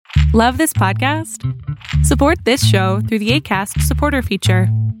Love this podcast? Support this show through the Acast supporter feature.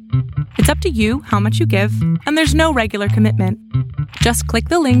 It's up to you how much you give, and there's no regular commitment. Just click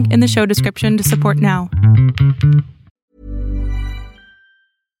the link in the show description to support now.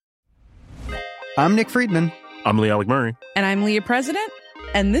 I'm Nick Friedman. I'm Lee Alec Murray. And I'm Leah President.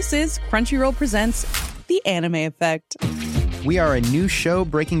 And this is Crunchyroll Presents The Anime Effect. We are a new show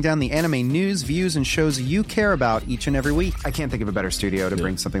breaking down the anime news, views, and shows you care about each and every week. I can't think of a better studio to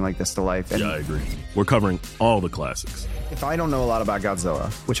bring something like this to life. And I agree. We're covering all the classics. if I don't know a lot about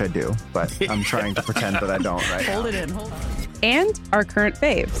Godzilla, which I do, but I'm trying to pretend that I don't right now. Hold it in. And our current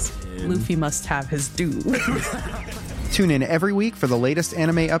faves. Luffy must have his due. Tune in every week for the latest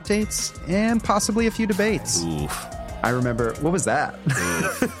anime updates and possibly a few debates. Oof. I remember, what was that?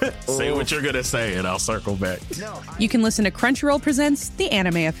 Say what you're going to say and I'll circle back. You can listen to Crunchyroll Presents The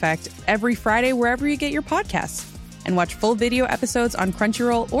Anime Effect every Friday wherever you get your podcasts. And watch full video episodes on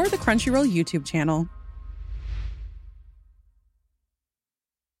Crunchyroll or the Crunchyroll YouTube channel.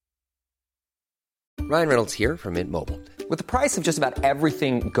 Ryan Reynolds here from Mint Mobile. With the price of just about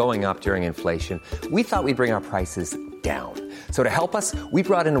everything going up during inflation, we thought we'd bring our prices down. So to help us, we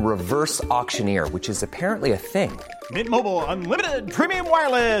brought in a reverse auctioneer, which is apparently a thing. Mint Mobile Unlimited Premium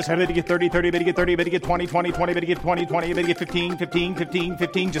Wireless. How to get 30, 30, bit to get 30, bit to get 20, 20, 20, bit to get 20, 20, bit to get 15, 15, 15,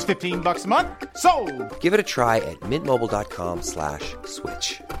 15, just $15 a month? Sold! Give it a try at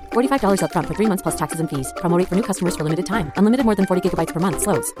mintmobile.com/switch. $45 up front for 3 months plus taxes and fees. Promo rate for new customers for limited time. Unlimited more than 40 gigabytes per month.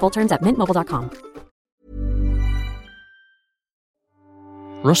 Slows full terms at mintmobile.com.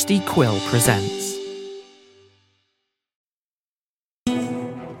 Rusty Quill presents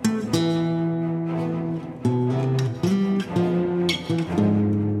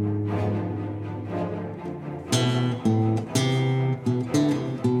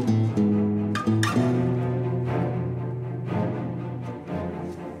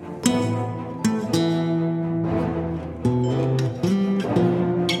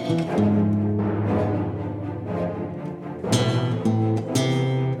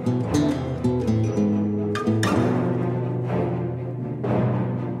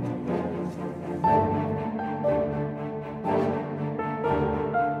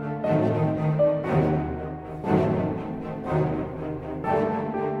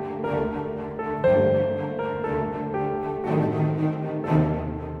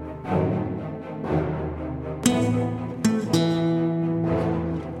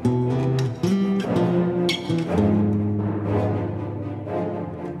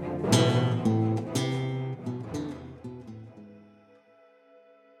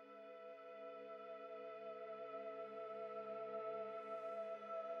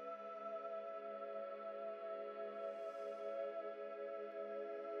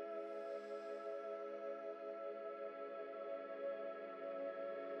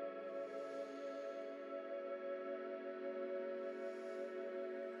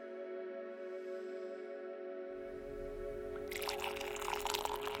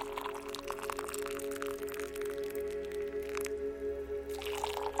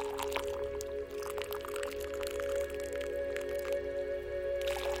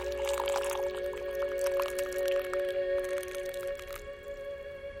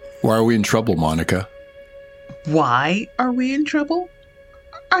Why are we in trouble, Monica? Why are we in trouble?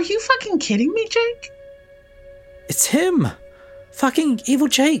 Are you fucking kidding me, Jake? It's him! Fucking Evil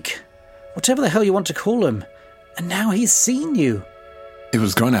Jake! Whatever the hell you want to call him. And now he's seen you. It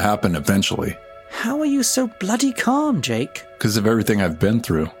was going to happen eventually. How are you so bloody calm, Jake? Because of everything I've been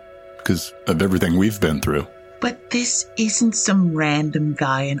through. Because of everything we've been through. But this isn't some random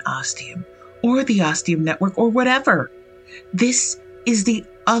guy in Ostium, or the Ostium Network, or whatever. This is the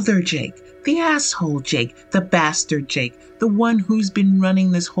other Jake, the asshole Jake, the bastard Jake, the one who's been running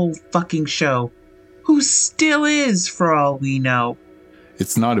this whole fucking show. Who still is, for all we know.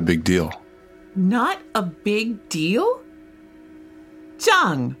 It's not a big deal. Not a big deal?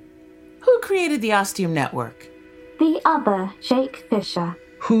 Jung, who created the Ostium Network? The other Jake Fisher.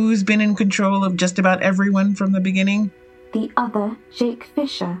 Who's been in control of just about everyone from the beginning? The other Jake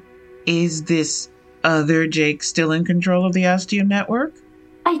Fisher. Is this other Jake still in control of the Ostium Network?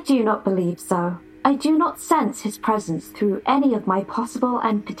 I do not believe so. I do not sense his presence through any of my possible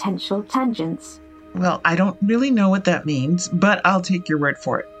and potential tangents. Well, I don't really know what that means, but I'll take your word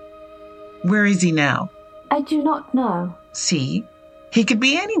for it. Where is he now? I do not know. See? He could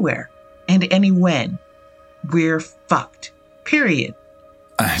be anywhere. And any when. We're fucked. Period.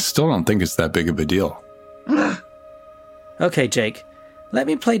 I still don't think it's that big of a deal. Okay, Jake. Let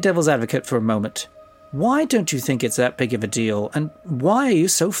me play devil's advocate for a moment. Why don't you think it's that big of a deal, and why are you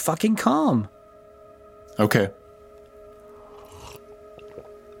so fucking calm? Okay.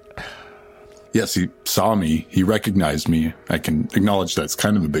 Yes, he saw me. He recognized me. I can acknowledge that's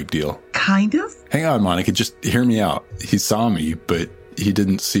kind of a big deal. Kind of? Hang on, Monica, just hear me out. He saw me, but he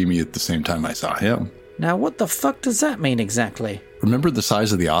didn't see me at the same time I saw him. Now, what the fuck does that mean exactly? Remember the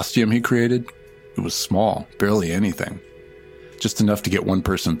size of the ostium he created? It was small, barely anything. Just enough to get one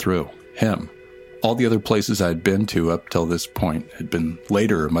person through. Him. All the other places I'd been to up till this point had been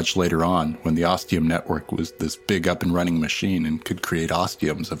later or much later on, when the ostium network was this big up-and-running machine and could create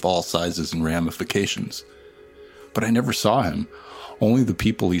ostiums of all sizes and ramifications. But I never saw him, only the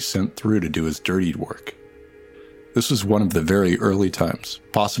people he sent through to do his dirty work. This was one of the very early times,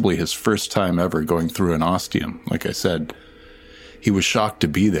 possibly his first time ever going through an ostium, like I said. He was shocked to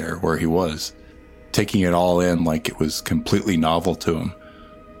be there where he was, taking it all in like it was completely novel to him,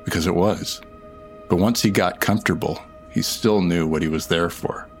 because it was. But once he got comfortable, he still knew what he was there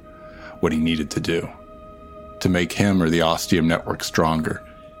for, what he needed to do, to make him or the ostium network stronger,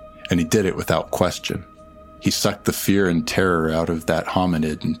 and he did it without question. He sucked the fear and terror out of that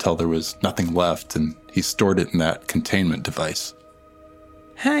hominid until there was nothing left, and he stored it in that containment device.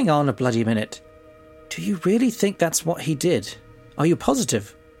 Hang on a bloody minute. Do you really think that's what he did? Are you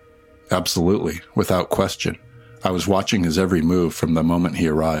positive? Absolutely, without question. I was watching his every move from the moment he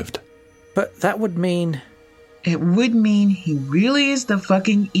arrived. But that would mean... It would mean he really is the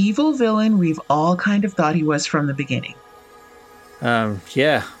fucking evil villain we've all kind of thought he was from the beginning.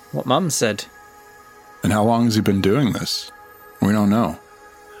 Yeah, what Mum said. And how long has he been doing this? We don't know.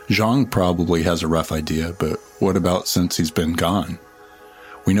 Zhang probably has a rough idea, but what about since he's been gone?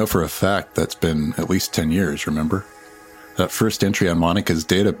 We know for a fact that's been at least 10 years, remember? That first entry on Monica's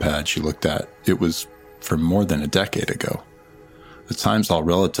data pad she looked at, it was from more than a decade ago. The time's all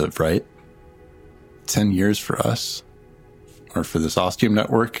relative, right? 10 years for us, or for this ostium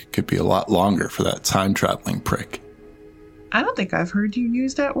network, could be a lot longer for that time-traveling prick. I don't think I've heard you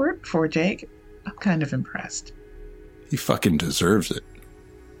use that word before, Jake. I'm kind of impressed. He fucking deserves it.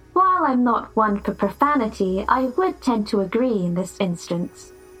 While I'm not one for profanity, I would tend to agree in this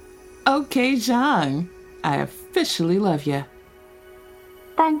instance. Okay, Zhang. I officially love you.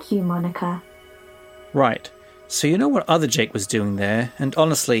 Thank you, Monica. Right. So you know what other Jake was doing there, and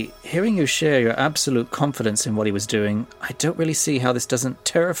honestly, hearing you share your absolute confidence in what he was doing, I don't really see how this doesn't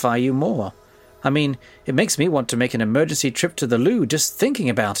terrify you more. I mean, it makes me want to make an emergency trip to the loo just thinking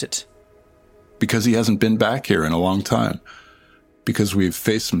about it. Because he hasn't been back here in a long time. Because we've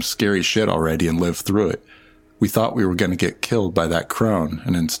faced some scary shit already and lived through it. We thought we were going to get killed by that crone,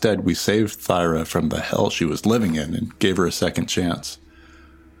 and instead we saved Thyra from the hell she was living in and gave her a second chance.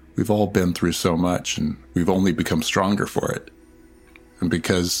 We've all been through so much, and we've only become stronger for it. And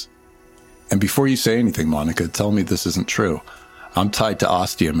before you say anything, Monica, tell me this isn't true. I'm tied to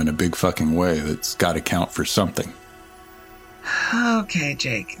ostium in a big fucking way that's got to count for something. Okay,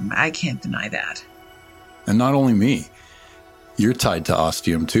 Jake, I can't deny that. And not only me. You're tied to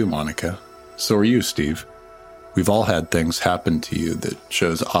ostium too, Monica. So are you, Steve. We've all had things happen to you that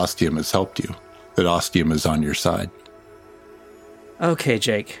shows ostium has helped you, that ostium is on your side. Okay,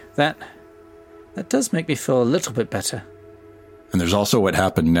 Jake, that does make me feel a little bit better. And there's also what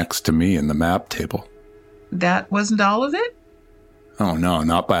happened next to me in the map table. That wasn't all of it? Oh no,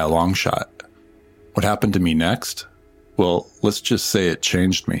 not by a long shot. What happened to me next? Well, let's just say it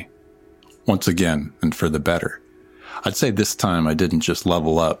changed me. Once again, and for the better. I'd say this time I didn't just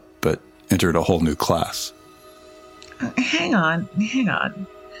level up, but entered a whole new class. Hang on.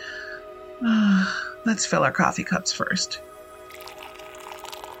 Let's fill our coffee cups first.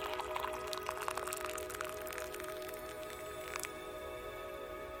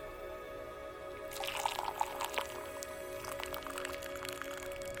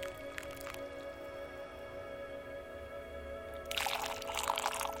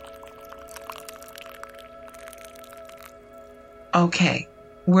 Okay,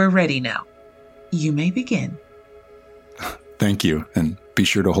 we're ready now. You may begin. Thank you, and be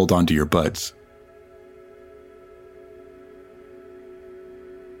sure to hold on to your butts.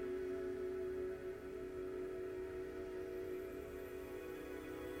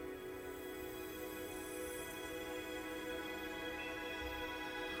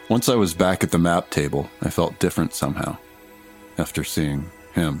 Once I was back at the map table, I felt different somehow. After seeing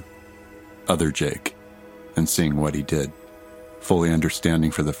him, other Jake, and seeing what he did. Fully understanding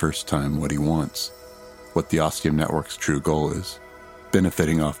for the first time what he wants, what the Ostium Network's true goal is,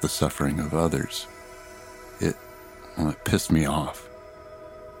 benefiting off the suffering of others. It pissed me off.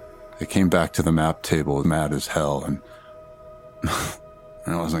 I came back to the map table mad as hell, and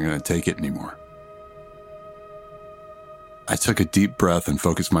I wasn't going to take it anymore. I took a deep breath and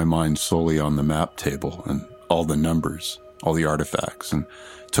focused my mind solely on the map table and all the numbers, all the artifacts, and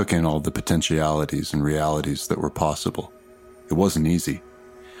took in all the potentialities and realities that were possible. It wasn't easy.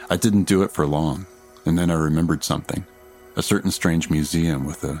 I didn't do it for long, and then I remembered something. A certain strange museum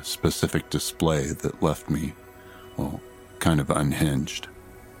with a specific display that left me, well, kind of unhinged.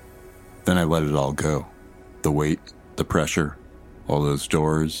 Then I let it all go. The weight, the pressure, all those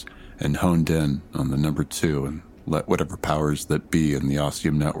doors, and honed in on the number 2 and let whatever powers that be in the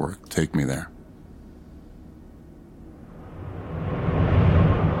Ostium network take me there.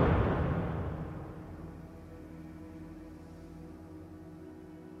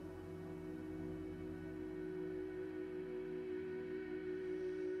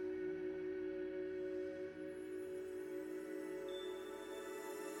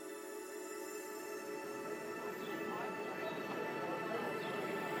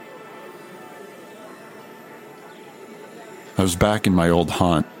 I was back in my old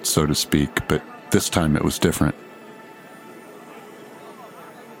haunt, so to speak, but this time it was different.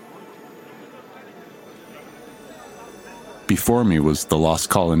 Before me was the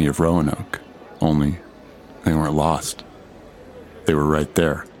lost colony of Roanoke, only they weren't lost. They were right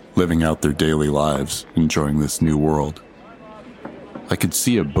there, living out their daily lives, enjoying this new world. I could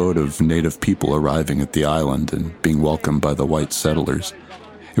see a boat of native people arriving at the island and being welcomed by the white settlers.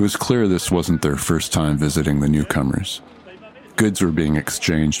 It was clear this wasn't their first time visiting the newcomers. Goods were being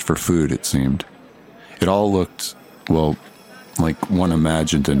exchanged for food, it seemed. It all looked, well, like one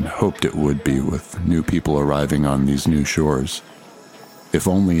imagined and hoped it would be, with new people arriving on these new shores. If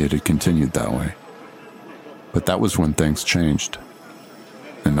only it had continued that way. But that was when things changed,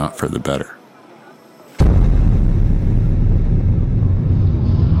 and not for the better.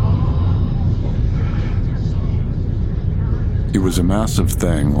 It was a massive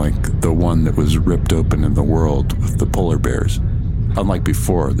thing, like the one that was ripped open in the world with the polar bears. Unlike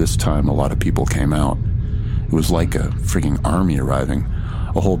before, this time a lot of people came out. It was like a freaking army arriving,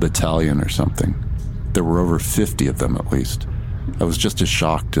 a whole battalion or something. There were over 50 of them at least. I was just as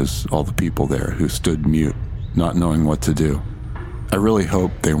shocked as all the people there who stood mute, not knowing what to do. I really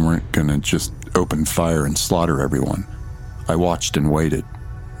hoped they weren't gonna just open fire and slaughter everyone. I watched and waited,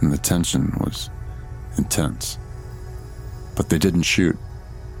 and the tension was intense. But they didn't shoot.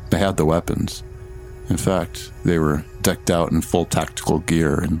 They had the weapons. In fact, they were decked out in full tactical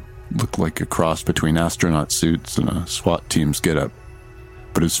gear and looked like a cross between astronaut suits and a SWAT team's getup.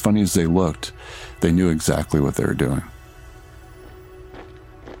 But as funny as they looked, they knew exactly what they were doing.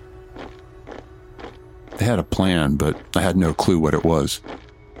 They had a plan, but I had no clue what it was.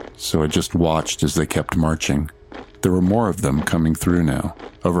 So I just watched as they kept marching. There were more of them coming through now,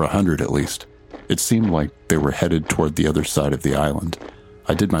 over 100 at least. It seemed like they were headed toward the other side of the island.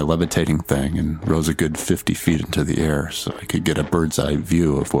 I did my levitating thing and rose a good 50 feet into the air so I could get a bird's eye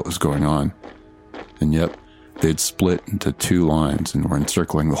view of what was going on. And yep, they'd split into 2 lines and were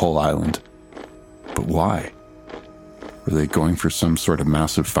encircling the whole island. But why? Were they going for some sort of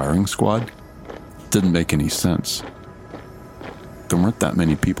massive firing squad? Didn't make any sense. There weren't that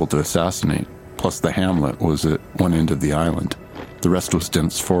many people to assassinate, plus the hamlet was at one end of the island. The rest was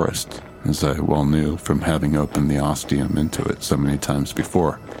dense forest, as I well knew from having opened the Ostium into it so many times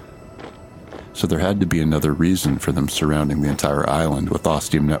before. So there had to be another reason for them surrounding the entire island with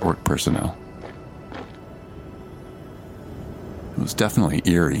Ostium network personnel. It was definitely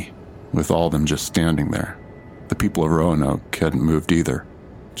eerie, with all of them just standing there. The people of Roanoke hadn't moved either,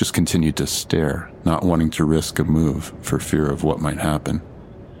 just continued to stare, not wanting to risk a move for fear of what might happen.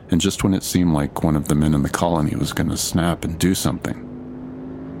 And just when it seemed like one of the men in the colony was going to snap and do something,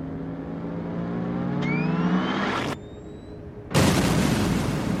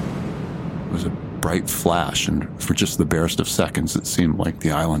 was a bright flash, and for just the barest of seconds it seemed like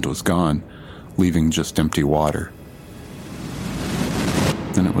the island was gone, leaving just empty water.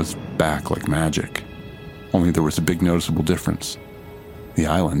 Then it was back like magic. Only there was a big noticeable difference. The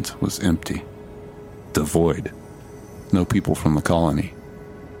island was empty. Devoid. No people from the colony.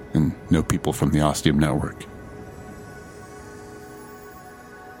 And no people from the Ostium network.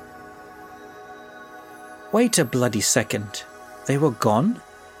 Wait a bloody second. They were gone?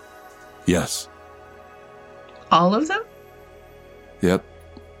 Yes. All of them? Yep.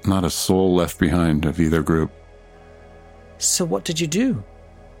 Not a soul left behind of either group. So what did you do?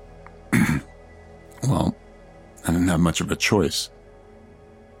 Well, I didn't have much of a choice.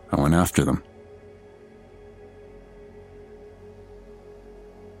 I went after them.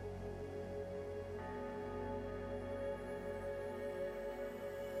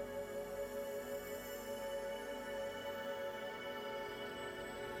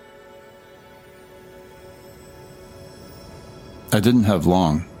 I didn't have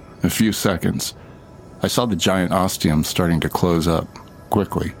long, a few seconds. I saw the giant ostium starting to close up,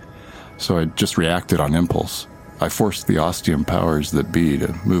 quickly, so I just reacted on impulse. I forced the ostium powers that be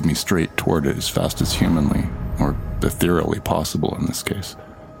to move me straight toward it as fast as humanly, or ethereally possible in this case.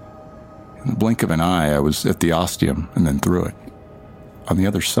 In the blink of an eye, I was at the ostium and then through it. On the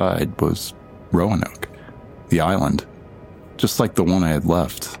other side was Roanoke, the island, just like the one I had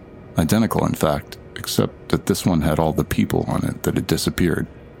left. Identical, in fact, except that this one had all the people on it that had disappeared,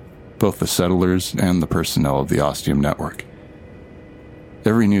 both the settlers and the personnel of the ostium network.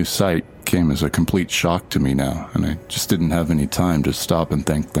 Every new sight came as a complete shock to me now, and I just didn't have any time to stop and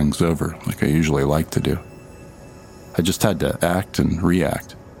think things over like I usually like to do. I just had to act and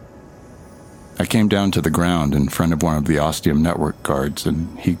react. I came down to the ground in front of one of the ostium network guards,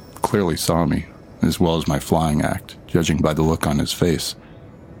 and he clearly saw me, as well as my flying act, judging by the look on his face.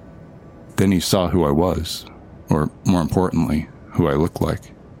 Then he saw who I was, or more importantly, who I looked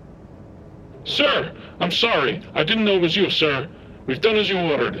like. Sir, I'm sorry. I didn't know it was you, sir. We've done as you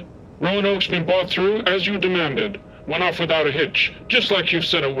ordered. Roanoke's been bought through as you demanded. Went off without a hitch, just like you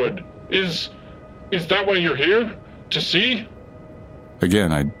said it would. Is that why you're here? To see?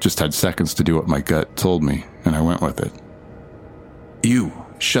 Again, I just had seconds to do what my gut told me, and I went with it. You,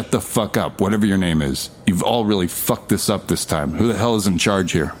 shut the fuck up, whatever your name is. You've all really fucked this up this time. Who the hell is in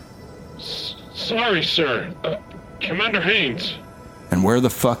charge here? Sorry, sir. Commander Haynes. And where the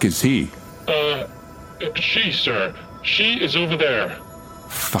fuck is he? She, sir. She is over there.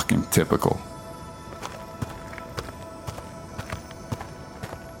 Fucking typical.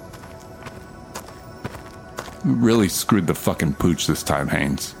 You really screwed the fucking pooch this time,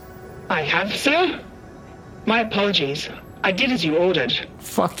 Haynes. I have, sir? My apologies. I did as you ordered.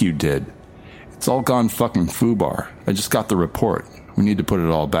 Fuck you did. It's all gone fucking foobar. I just got the report. We need to put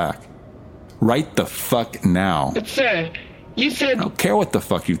it all back. Right the fuck now. But sir, you said... I don't care what the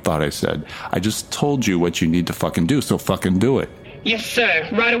fuck you thought I said. I just told you what you need to fucking do, so fucking do it. Yes, sir.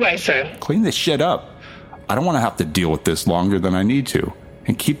 Right away, sir. Clean this shit up. I don't want to have to deal with this longer than I need to.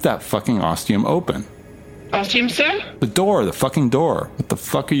 And keep that fucking ostium open. Ostium, sir? The door, the fucking door. What the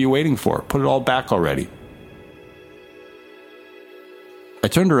fuck are you waiting for? Put it all back already. I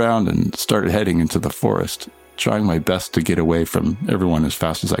turned around and started heading into the forest, trying my best to get away from everyone as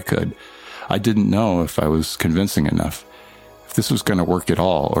fast as I could. I didn't know if I was convincing enough, if this was going to work at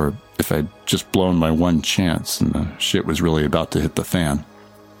all, or if I'd just blown my one chance and the shit was really about to hit the fan.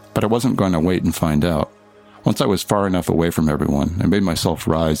 But I wasn't going to wait and find out. Once I was far enough away from everyone, I made myself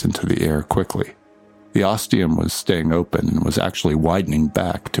rise into the air quickly. The ostium was staying open and was actually widening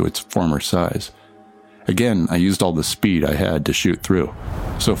back to its former size. Again, I used all the speed I had to shoot through.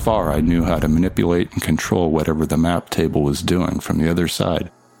 So far, I knew how to manipulate and control whatever the map table was doing from the other side.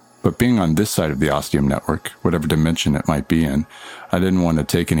 But being on this side of the ostium network, whatever dimension it might be in, I didn't want to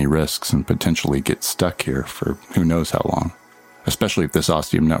take any risks and potentially get stuck here for who knows how long. Especially if this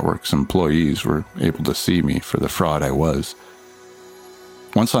ostium network's employees were able to see me for the fraud I was.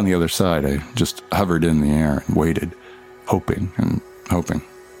 Once on the other side, I just hovered in the air and waited, hoping and hoping.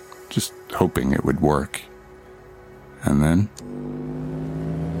 Just hoping it would work. And then...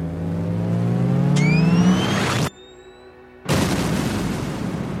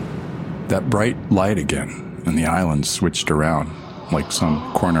 that bright light again, and the island switched around, like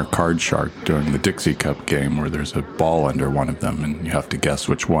some corner card shark during the Dixie Cup game where there's a ball under one of them and you have to guess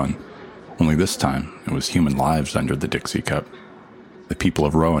which one. Only this time, it was human lives under the Dixie Cup. The people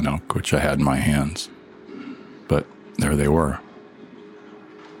of Roanoke, which I had in my hands. But there they were.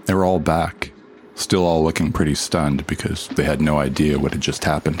 They were all back, still all looking pretty stunned because they had no idea what had just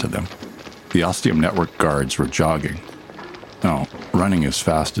happened to them. The ostium network guards were jogging. No, running as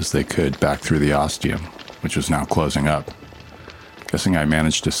fast as they could back through the ostium, which was now closing up. Guessing I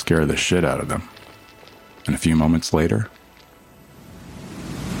managed to scare the shit out of them. And a few moments later...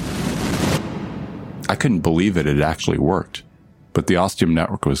 I couldn't believe it had actually worked. But the ostium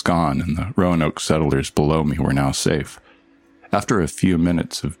network was gone, and the Roanoke settlers below me were now safe. After a few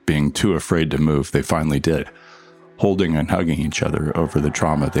minutes of being too afraid to move, they finally did, holding and hugging each other over the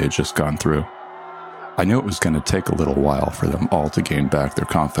trauma they had just gone through. I knew it was going to take a little while for them all to gain back their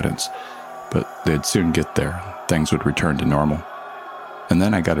confidence, but they'd soon get there. Things would return to normal. And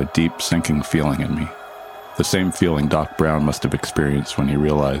then I got a deep, sinking feeling in me. The same feeling Doc Brown must have experienced when he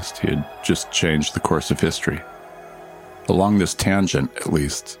realized he had just changed the course of history. Along this tangent, at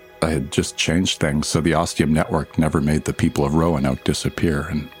least, I had just changed things so the ostium network never made the people of Roanoke disappear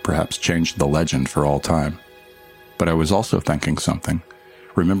and perhaps changed the legend for all time. But I was also thinking something,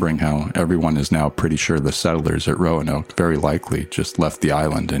 remembering how everyone is now pretty sure the settlers at Roanoke very likely just left the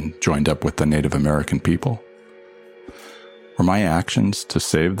island and joined up with the Native American people. Were my actions to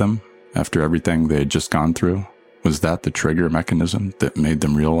save them After everything they had just gone through, was that the trigger mechanism that made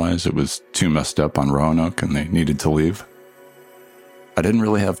them realize it was too messed up on Roanoke and they needed to leave? I didn't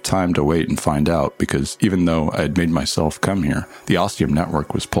really have time to wait and find out because even though I had made myself come here, the Ostium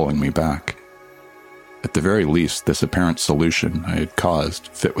Network was pulling me back. At the very least, this apparent solution I had caused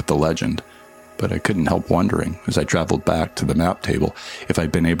fit with the legend, but I couldn't help wondering as I traveled back to the map table if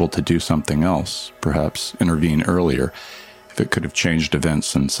I'd been able to do something else, perhaps intervene earlier, if it could have changed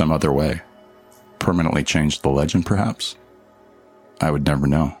events in some other way. Permanently changed the legend, perhaps? I would never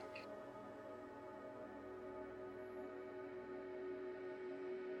know.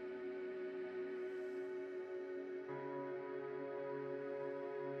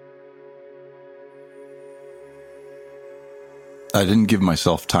 I didn't give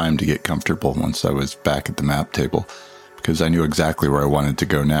myself time to get comfortable once I was back at the map table, because I knew exactly where I wanted to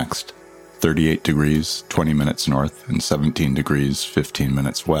go next. 38 degrees, 20 minutes north, and 17 degrees, 15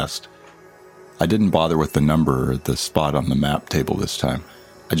 minutes west. I didn't bother with the number or the spot on the map table this time.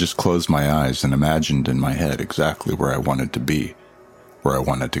 I just closed my eyes and imagined in my head exactly where I wanted to be, where I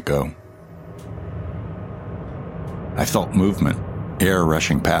wanted to go. I felt movement, air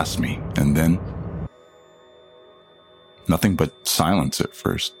rushing past me, and then nothing but silence at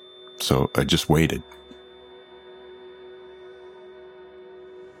first, so I just waited.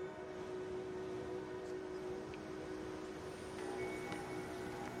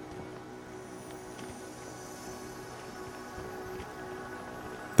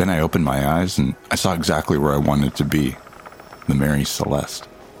 Then I opened my eyes and I saw exactly where I wanted to be, the Mary Celeste.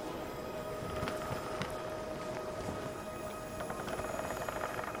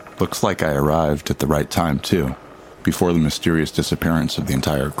 Looks like I arrived at the right time too, before the mysterious disappearance of the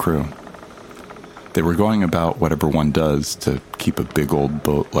entire crew. They were going about whatever one does to keep a big old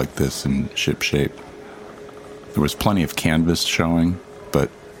boat like this in ship shape. There was plenty of canvas showing,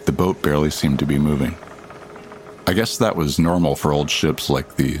 but the boat barely seemed to be moving. I guess that was normal for old ships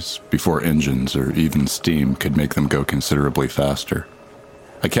like these, before engines or even steam could make them go considerably faster.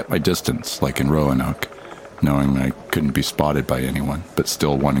 I kept my distance, like in Roanoke, knowing I couldn't be spotted by anyone, but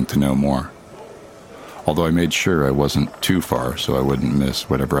still wanting to know more. Although I made sure I wasn't too far so I wouldn't miss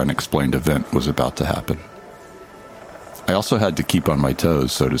whatever unexplained event was about to happen. I also had to keep on my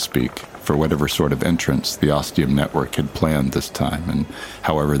toes, so to speak, for whatever sort of entrance the Ostium Network had planned this time, and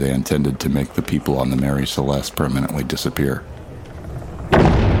however they intended to make the people on the Mary Celeste permanently disappear.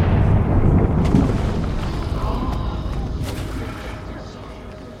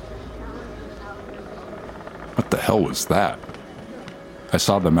 What the hell was that? I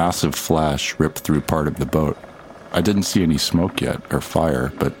saw the massive flash rip through part of the boat. I didn't see any smoke yet, or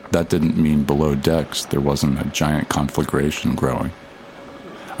fire, but that didn't mean below decks there wasn't a giant conflagration growing.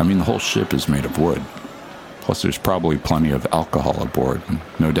 I mean, the whole ship is made of wood. Plus there's probably plenty of alcohol aboard, and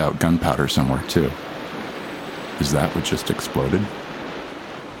no doubt gunpowder somewhere too. Is that what just exploded?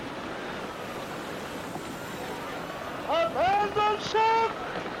 Abandon ship!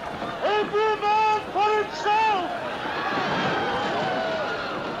 Every man for himself!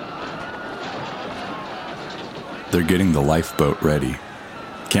 They're getting the lifeboat ready.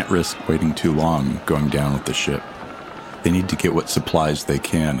 Can't risk waiting too long going down with the ship. They need to get what supplies they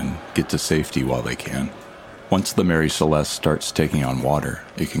can and get to safety while they can. Once the Mary Celeste starts taking on water,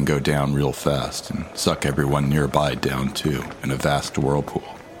 it can go down real fast and suck everyone nearby down too in a vast whirlpool.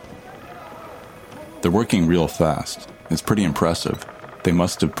 They're working real fast. It's pretty impressive. They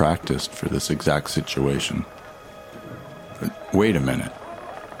must have practiced for this exact situation. But wait a minute.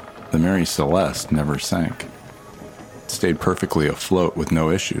 The Mary Celeste never sank. It stayed perfectly afloat with no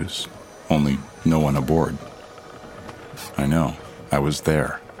issues, only no one aboard. I know. I was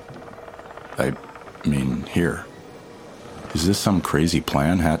there. I mean, here. Is this some crazy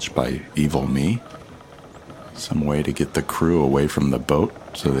plan hatched by evil me? Some way to get the crew away from the boat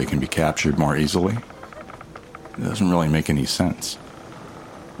so they can be captured more easily? It doesn't really make any sense.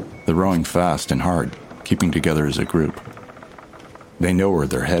 They're rowing fast and hard, keeping together as a group. They know where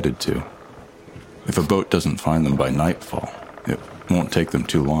they're headed to. If a boat doesn't find them by nightfall, it won't take them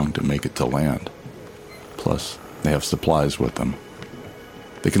too long to make it to land. Plus, they have supplies with them.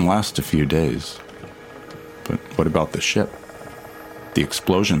 They can last a few days. But what about the ship? The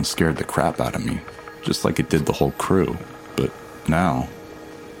explosion scared the crap out of me, just like it did the whole crew. But now,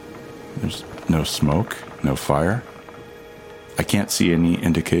 there's no smoke, no fire. I can't see any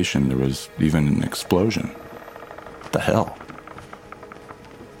indication there was even an explosion. What the hell?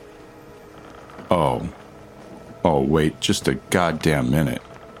 Oh, wait, just a goddamn minute.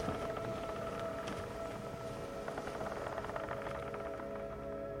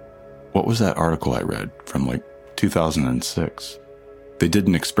 What was that article I read from, 2006? They did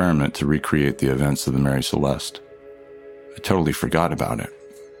an experiment to recreate the events of the Mary Celeste. I totally forgot about it.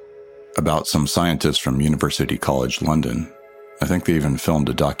 About some scientists from University College London. I think they even filmed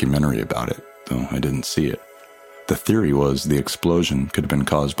a documentary about it, though I didn't see it. The theory was the explosion could have been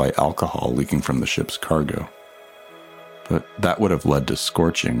caused by alcohol leaking from the ship's cargo. But that would have led to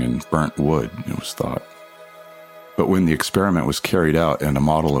scorching and burnt wood, it was thought. But when the experiment was carried out and a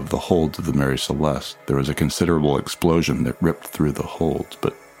model of the holds of the Mary Celeste, there was a considerable explosion that ripped through the holds,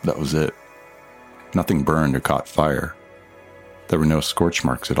 but that was it. Nothing burned or caught fire. There were no scorch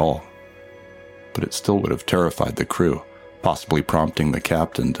marks at all. But it still would have terrified the crew, possibly prompting the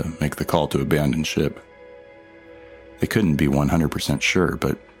captain to make the call to abandon ship. They couldn't be 100% sure,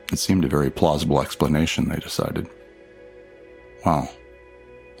 but it seemed a very plausible explanation, they decided. Wow.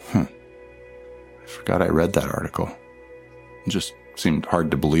 I forgot I read that article. It just seemed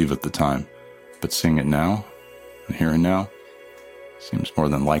hard to believe at the time, but seeing it now, and hearing now, seems more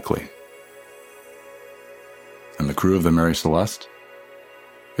than likely. And the crew of the Mary Celeste?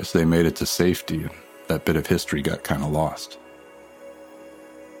 Guess they made it to safety, and that bit of history got kind of lost.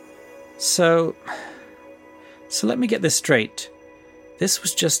 So let me get this straight. This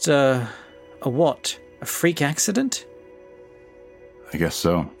was just a what? A freak accident? I guess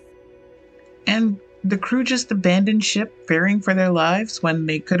so. And the crew just abandoned ship, fearing for their lives when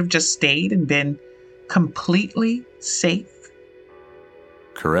they could have just stayed and been completely safe?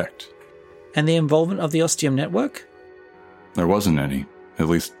 Correct. And the involvement of the Ostium Network? There wasn't any, at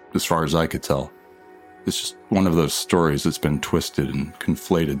least as far as I could tell. It's just one of those stories that's been twisted and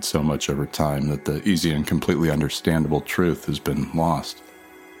conflated so much over time that the easy and completely understandable truth has been lost.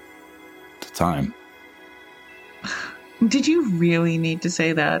 To time. Did you really need to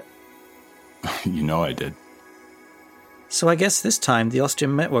say that? You know I did. So I guess this time the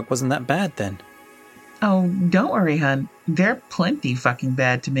Ostium Network wasn't that bad then. Oh, don't worry, hun. They're plenty fucking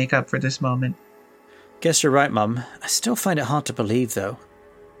bad to make up for this moment. Guess you're right, Mum. I still find it hard to believe, though.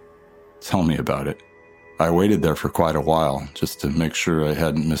 Tell me about it. I waited there for quite a while, just to make sure I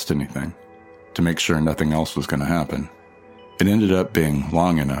hadn't missed anything. To make sure nothing else was going to happen. It ended up being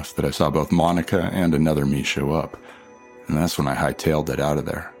long enough that I saw both Monica and another me show up. And that's when I hightailed it out of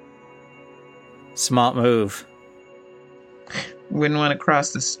there. Smart move. Wouldn't want to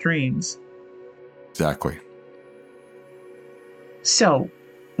cross the streams. Exactly. So,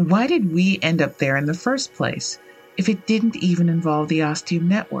 why did we end up there in the first place, if it didn't even involve the Ostium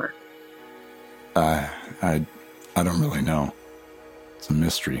Network? I don't really know. It's a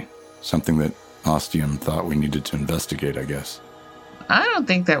mystery. Something that Ostium thought we needed to investigate, I guess. I don't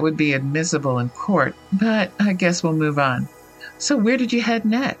think that would be admissible in court, but I guess we'll move on. So where did you head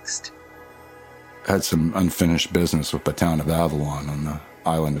next? I had some unfinished business with the town of Avalon on the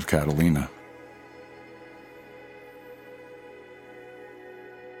island of Catalina.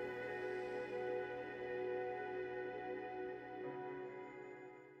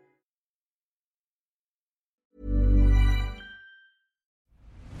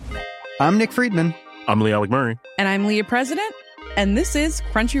 I'm Nick Friedman. I'm Lee Alec Murray. And I'm Leah President. And this is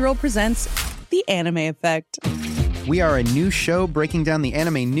Crunchyroll Presents The Anime Effect. We are a new show breaking down the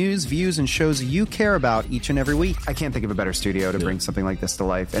anime news, views, and shows you care about each and every week. I can't think of a better studio to bring something like this to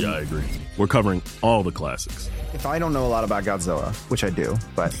life. And yeah, I agree. We're covering all the classics. If I don't know a lot about Godzilla, which I do,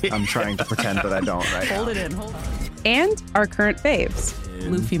 but I'm trying to pretend that I don't right Hold now. it in, hold on. And our current faves.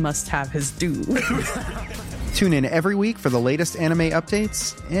 Luffy must have his due. Tune in every week for the latest anime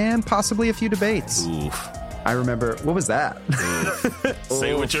updates and possibly a few debates. Oof. I remember, what was that?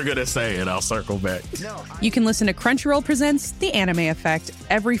 Say what you're going to say and I'll circle back. You can listen to Crunchyroll Presents The Anime Effect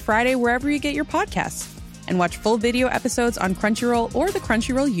every Friday wherever you get your podcasts. And watch full video episodes on Crunchyroll or the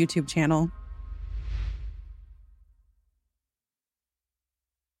Crunchyroll YouTube channel.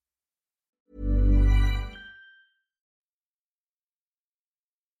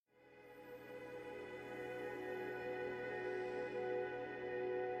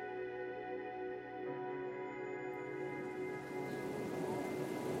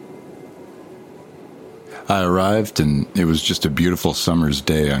 I arrived, and it was just a beautiful summer's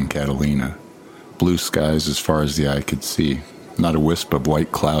day on Catalina. Blue skies as far as the eye could see, not a wisp of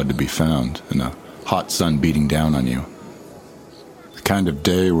white cloud to be found, and a hot sun beating down on you. The kind of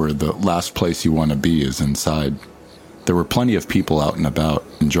day where the last place you want to be is inside. There were plenty of people out and about,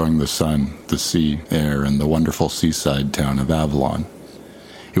 enjoying the sun, the sea, air, and the wonderful seaside town of Avalon.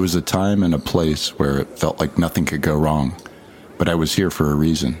 It was a time and a place where it felt like nothing could go wrong, but I was here for a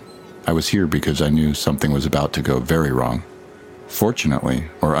reason. I was here because I knew something was about to go very wrong. Fortunately,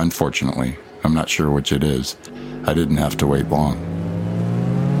 or unfortunately, I'm not sure which it is, I didn't have to wait long.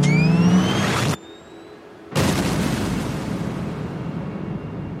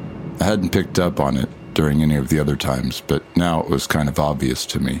 hadn't picked up on it during any of the other times, but now it was kind of obvious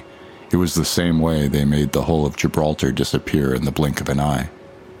to me. It was the same way they made the whole of Gibraltar disappear in the blink of an eye.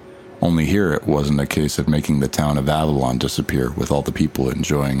 Only here it wasn't a case of making the town of Avalon disappear with all the people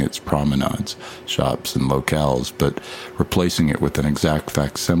enjoying its promenades, shops, and locales, but replacing it with an exact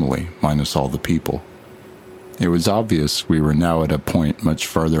facsimile minus all the people. It was obvious we were now at a point much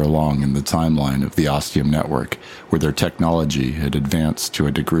farther along in the timeline of the Ostium network, where their technology had advanced to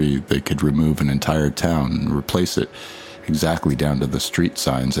a degree they could remove an entire town and replace it exactly down to the street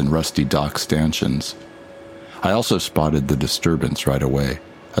signs and rusty dock stanchions. I also spotted the disturbance right away,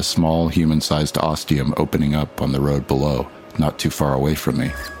 a small human-sized ostium opening up on the road below, not too far away from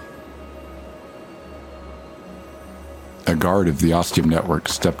me. A guard of the Ostium network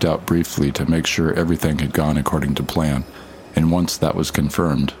stepped out briefly to make sure everything had gone according to plan, and once that was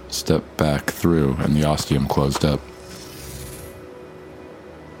confirmed, stepped back through and the ostium closed up.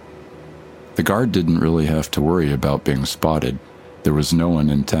 The guard didn't really have to worry about being spotted. There was no one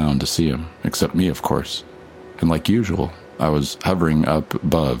in town to see him, except me, of course. And like usual, I was hovering up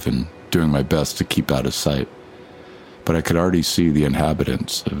above and doing my best to keep out of sight. But I could already see the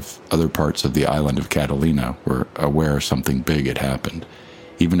inhabitants of other parts of the island of Catalina were aware something big had happened,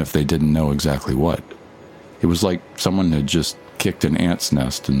 even if they didn't know exactly what. It was like someone had just kicked an ant's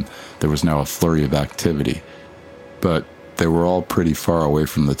nest and there was now a flurry of activity. But they were all pretty far away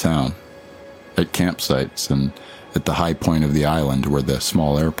from the town, at campsites and at the high point of the island where the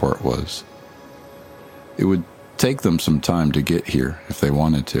small airport was. It would take them some time to get here if they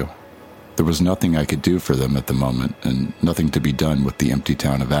wanted to. There was nothing I could do for them at the moment, and nothing to be done with the empty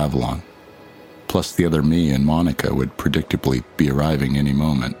town of Avalon. Plus the other me and Monica would predictably be arriving any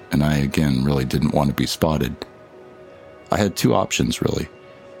moment, and I again really didn't want to be spotted. I had two options, really.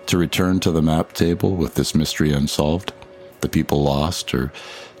 To return to the map table with this mystery unsolved, the people lost, or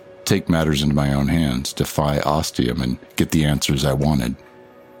take matters into my own hands, defy Ostium, and get the answers I wanted.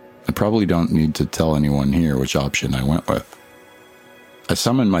 I probably don't need to tell anyone here which option I went with. I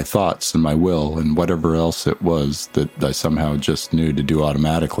summoned my thoughts and my will and whatever else it was that I somehow just knew to do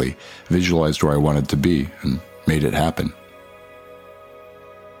automatically, visualized where I wanted to be, and made it happen.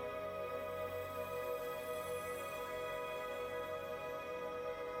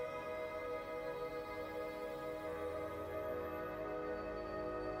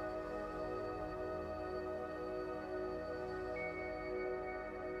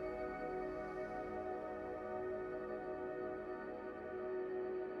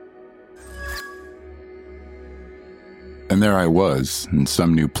 And there I was, in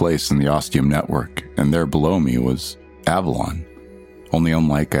some new place in the Ostium network, and there below me was Avalon, only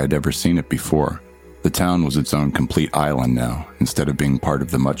unlike I had ever seen it before. The town was its own complete island now, instead of being part of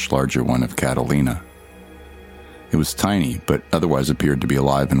the much larger one of Catalina. It was tiny, but otherwise appeared to be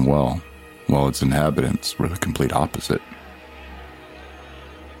alive and well, while its inhabitants were the complete opposite.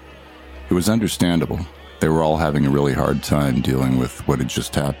 It was understandable. They were all having a really hard time dealing with what had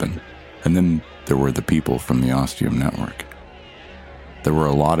just happened, and then there were the people from the Ostium network. There were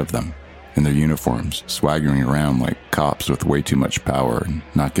a lot of them, in their uniforms, swaggering around like cops with way too much power and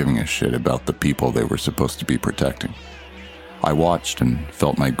not giving a shit about the people they were supposed to be protecting. I watched and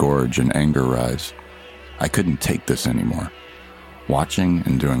felt my gorge and anger rise. I couldn't take this anymore. Watching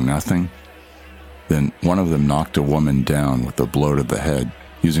and doing nothing. Then one of them knocked a woman down with a blow to the head,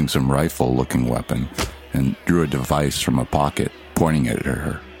 using some rifle-looking weapon, and drew a device from a pocket, pointing it at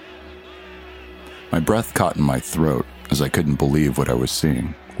her. My breath caught in my throat as I couldn't believe what I was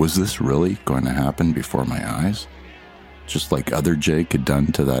seeing. Was this really going to happen before my eyes? Just like other Jake had done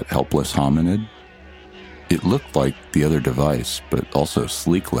to that helpless hominid? It looked like the other device, but also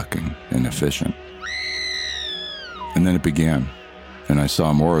sleek-looking and efficient. And then it began, and I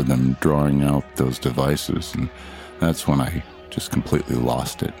saw more of them drawing out those devices, and that's when I just completely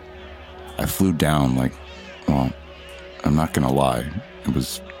lost it. I flew down like, well, I'm not gonna lie, it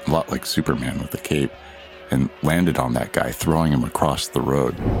was a lot like Superman with a cape, and landed on that guy, throwing him across the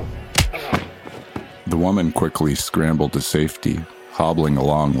road. The woman quickly scrambled to safety, hobbling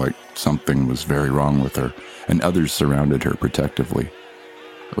along like something was very wrong with her, and others surrounded her protectively.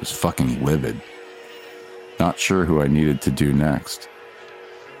 I was fucking livid. Not sure who I needed to do next.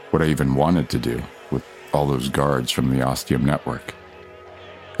 What I even wanted to do with all those guards from the Ostium network.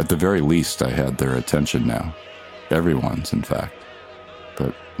 At the very least, I had their attention now. Everyone's, in fact.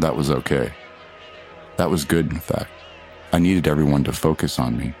 But that was okay. That was good, in fact. I needed everyone to focus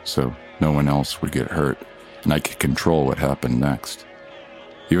on me, so no one else would get hurt, and I could control what happened next.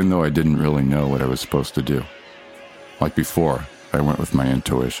 Even though I didn't really know what I was supposed to do. Like before, I went with my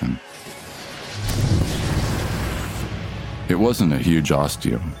intuition. It wasn't a huge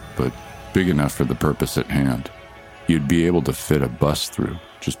ostium, but big enough for the purpose at hand. You'd be able to fit a bus through,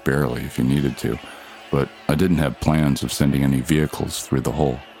 just barely if you needed to, but I didn't have plans of sending any vehicles through the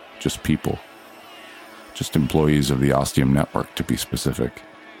hole, just people. Just employees of the Ostium network, to be specific.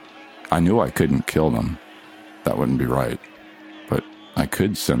 I knew I couldn't kill them. That wouldn't be right. But I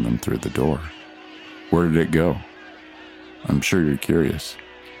could send them through the door. Where did it go? I'm sure you're curious.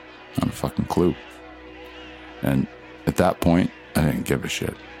 Not a fucking clue. And at that point, I didn't give a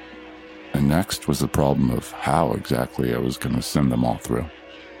shit. And next was the problem of how exactly I was going to send them all through.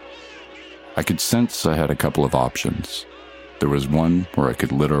 I could sense I had a couple of options. There was one where I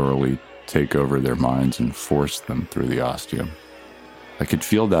could literally take over their minds and force them through the ostium. I could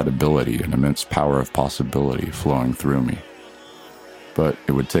feel that ability and immense power of possibility flowing through me. But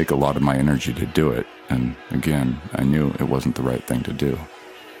it would take a lot of my energy to do it, and again, I knew it wasn't the right thing to do,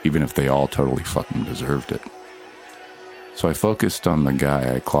 even if they all totally fucking deserved it. So I focused on the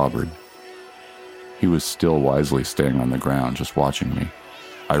guy I clobbered. He was still wisely staying on the ground, just watching me.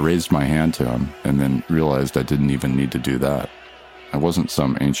 I raised my hand to him, and then realized I didn't even need to do that. I wasn't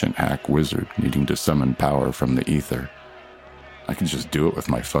some ancient hack wizard needing to summon power from the ether. I could just do it with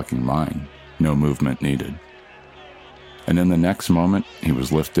my fucking mind. No movement needed. And in the next moment, he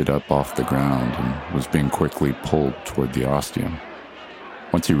was lifted up off the ground and was being quickly pulled toward the ostium.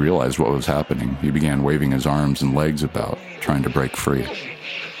 Once he realized what was happening, he began waving his arms and legs about, trying to break free.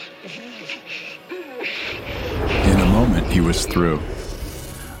 In a moment, he was through.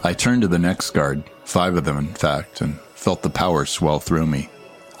 I turned to the next guard, 5 of them in fact, and felt the power swell through me.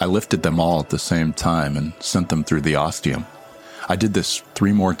 I lifted them all at the same time and sent them through the ostium. I did this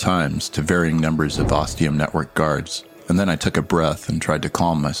 3 more times to varying numbers of Ostium network guards, and then I took a breath and tried to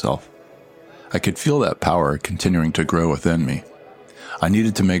calm myself. I could feel that power continuing to grow within me. I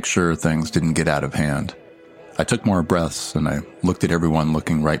needed to make sure things didn't get out of hand. I took more breaths, and I looked at everyone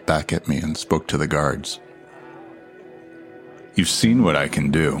looking right back at me and spoke to the guards. You've seen what I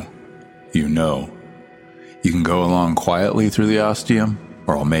can do. You know. You can go along quietly through the ostium,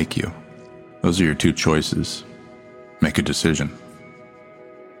 or I'll make you. Those are your 2 choices. Make a decision.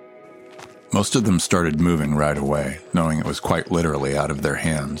 Most of them started moving right away, knowing it was quite literally out of their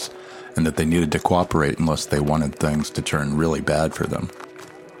hands, and that they needed to cooperate unless they wanted things to turn really bad for them.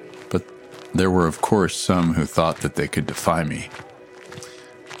 But there were, of course, some who thought that they could defy me.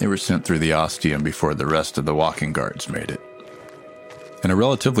 They were sent through the ostium before the rest of the walking guards made it. In a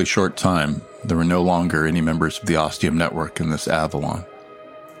relatively short time, there were no longer any members of the Ostium network in this Avalon.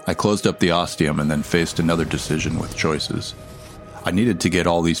 I closed up the ostium and then faced another decision with choices. I needed to get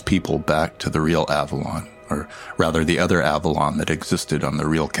all these people back to the real Avalon, or rather the other Avalon that existed on the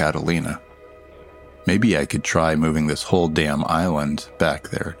real Catalina. Maybe I could try moving this whole damn island back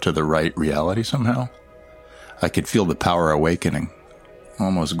there to the right reality somehow. I could feel the power awakening,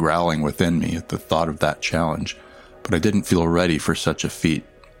 almost growling within me at the thought of that challenge, but I didn't feel ready for such a feat.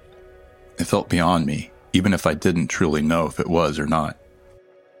 It felt beyond me, even if I didn't truly know if it was or not.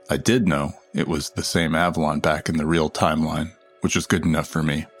 I did know it was the same Avalon back in the real timeline, which was good enough for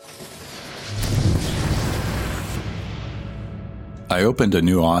me. I opened a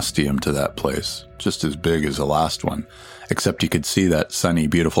new ostium to that place, just as big as the last one, except you could see that sunny,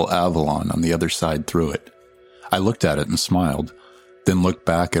 beautiful Avalon on the other side through it. I looked at it and smiled, then looked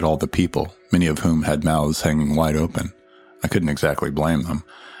back at all the people, many of whom had mouths hanging wide open. I couldn't exactly blame them,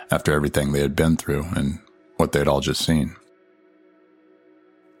 after everything they had been through and what they'd all just seen.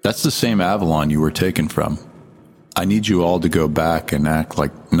 That's the same Avalon you were taken from. I need you all to go back and act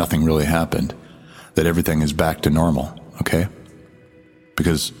like nothing really happened, that everything is back to normal, okay?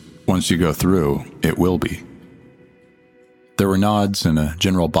 Because once you go through, it will be. There were nods and a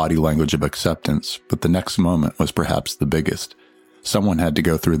general body language of acceptance, but the next moment was perhaps the biggest. Someone had to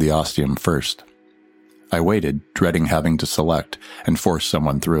go through the ostium first. I waited, dreading having to select and force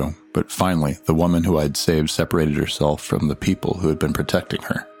someone through, but finally, the woman who I'd saved separated herself from the people who had been protecting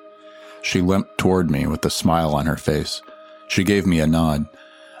her. She limped toward me with a smile on her face. She gave me a nod.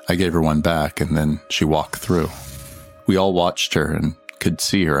 I gave her one back, and then she walked through. We all watched her and could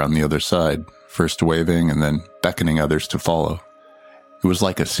see her on the other side, first waving and then beckoning others to follow. It was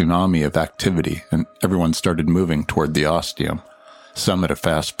like a tsunami of activity, and everyone started moving toward the ostium, some at a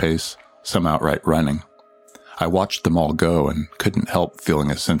fast pace, some outright running. I watched them all go and couldn't help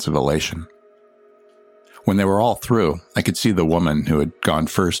feeling a sense of elation. When they were all through, I could see the woman who had gone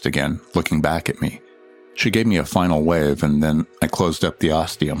first again, looking back at me. She gave me a final wave, and then I closed up the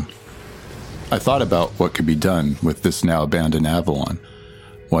ostium. I thought about what could be done with this now abandoned Avalon,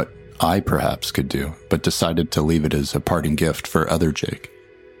 what I perhaps could do, but decided to leave it as a parting gift for other Jake.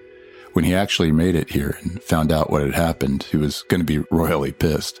 When he actually made it here and found out what had happened, he was going to be royally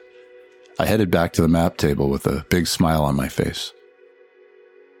pissed. I headed back to the map table with a big smile on my face.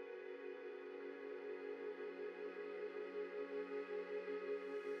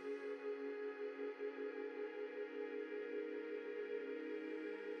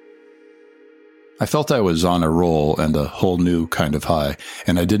 I felt I was on a roll and a whole new kind of high,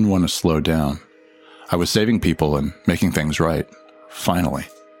 and I didn't want to slow down. I was saving people and making things right. Finally.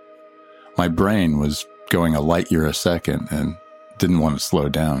 My brain was going a light year a second and didn't want to slow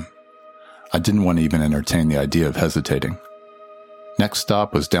down. I didn't want to even entertain the idea of hesitating. Next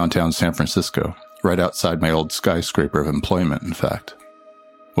stop was downtown San Francisco, right outside my old skyscraper of employment, in fact.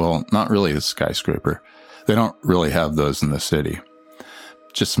 Well, not really a skyscraper. They don't really have those in the city.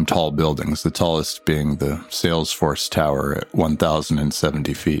 Just some tall buildings, the tallest being the Salesforce Tower at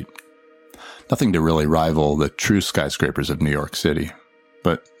 1,070 feet. Nothing to really rival the true skyscrapers of New York City.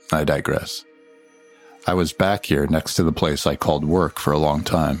 But I digress. I was back here next to the place I called work for a long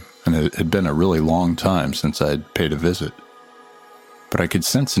time, and it had been a really long time since I'd paid a visit. But I could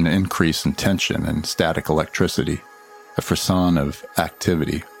sense an increase in tension and static electricity, a frisson of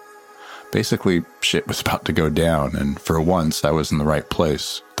activity. Basically, shit was about to go down, and for once I was in the right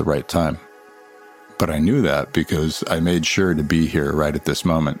place at the right time. But I knew that because I made sure to be here right at this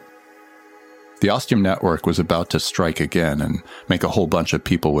moment. The Ostium network was about to strike again and make a whole bunch of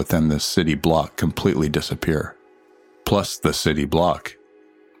people within this city block completely disappear. Plus the city block.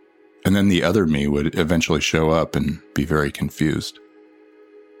 And then the other me would eventually show up and be very confused.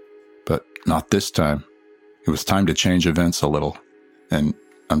 But not this time. It was time to change events a little. And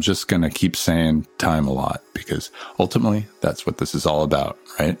I'm just going to keep saying time a lot, because ultimately that's what this is all about,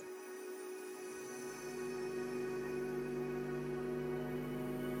 right?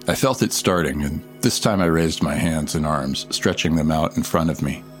 I felt it starting, and this time I raised my hands and arms, stretching them out in front of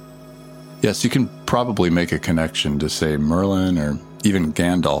me. Yes, you can probably make a connection to, say, Merlin or even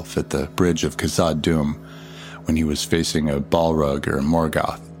Gandalf at the bridge of Khazad-dûm when he was facing a Balrog or a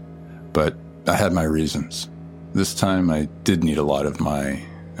Morgoth. But I had my reasons. This time I did need a lot of my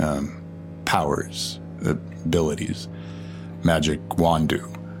powers, abilities, magic wandu,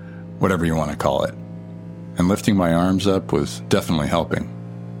 whatever you want to call it. And lifting my arms up was definitely helping.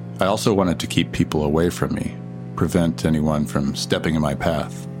 I also wanted to keep people away from me, prevent anyone from stepping in my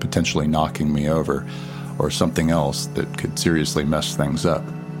path, potentially knocking me over, or something else that could seriously mess things up.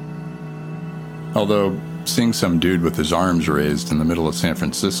 Although seeing some dude with his arms raised in the middle of San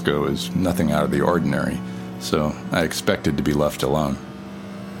Francisco is nothing out of the ordinary, so I expected to be left alone.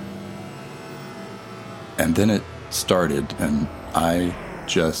 And then it started, and I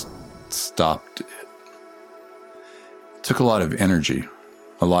just stopped it. It took a lot of energy,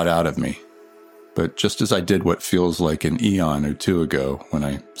 a lot out of me. But just as I did what feels like an eon or two ago, when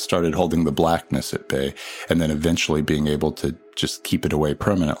I started holding the blackness at bay, and then eventually being able to just keep it away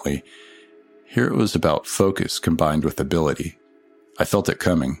permanently, here it was about focus combined with ability. I felt it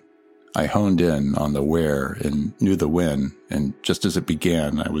coming. I honed in on the where and knew the when, and just as it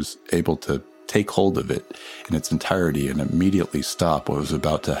began, I was able to take hold of it in its entirety and immediately stop what was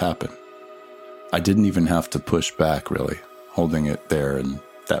about to happen. I didn't even have to push back, really, holding it there in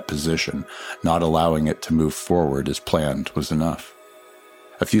that position, not allowing it to move forward as planned was enough.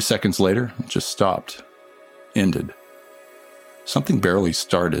 A few seconds later, it just stopped, ended. Something barely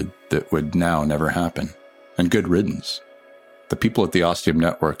started that would now never happen, and good riddance. The people at the Ostium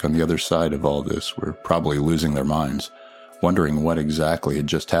network on the other side of all this were probably losing their minds, wondering what exactly had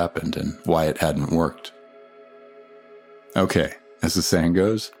just happened and why it hadn't worked. Okay, as the saying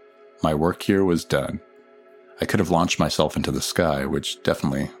goes, my work here was done. I could have launched myself into the sky, which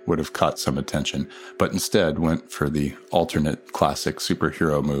definitely would have caught some attention, but instead went for the alternate classic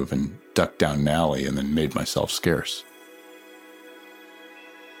superhero move and ducked down an alley and then made myself scarce.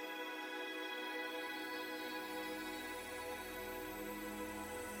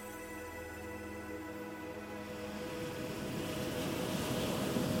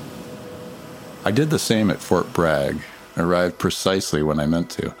 I did the same at Fort Bragg, arrived precisely when I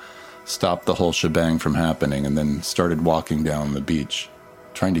meant to, stopped the whole shebang from happening, and then started walking down the beach,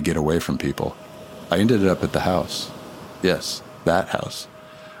 trying to get away from people. I ended up at the house. Yes, that house,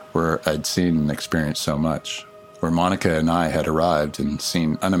 where I'd seen and experienced so much, where Monica and I had arrived and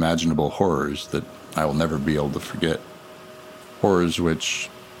seen unimaginable horrors that I will never be able to forget. Horrors which,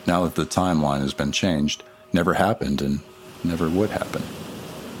 now that the timeline has been changed, never happened and never would happen.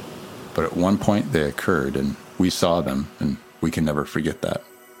 But at one point they occurred, and we saw them, and we can never forget that.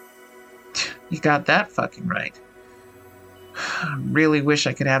 You got that fucking right. I really wish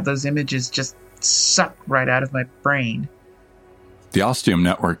I could have those images just sucked right out of my brain. The Ostium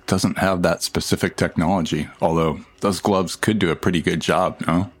Network doesn't have that specific technology, although those gloves could do a pretty good job,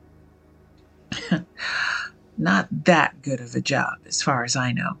 no? Not that good of a job, as far as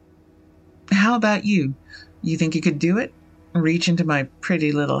I know. How about you? You think you could do it? Reach into my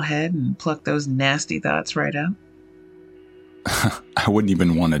pretty little head and pluck those nasty thoughts right out? I wouldn't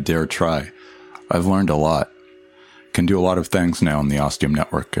even want to dare try. I've learned a lot. Can do a lot of things now in the Ostium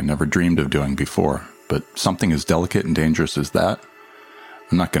Network I never dreamed of doing before, but something as delicate and dangerous as that,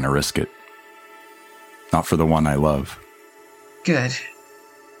 I'm not going to risk it. Not for the one I love. Good.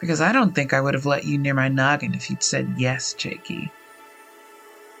 Because I don't think I would have let you near my noggin if you'd said yes, Jakey.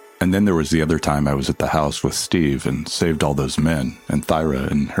 And then there was the other time I was at the house with Steve and saved all those men, and Thyra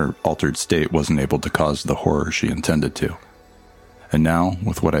in her altered state wasn't able to cause the horror she intended to. And now,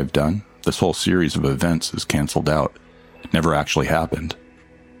 with what I've done, this whole series of events is canceled out. It never actually happened.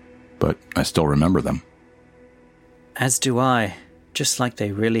 But I still remember them. As do I, just like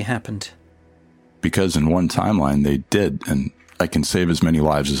they really happened. Because in one timeline they did, and I can save as many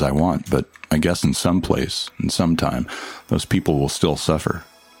lives as I want, but I guess in some place, in some time, those people will still suffer.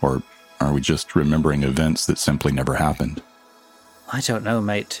 Or are we just remembering events that simply never happened? I don't know,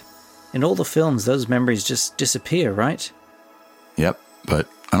 mate. In all the films, those memories just disappear, right? Yep, but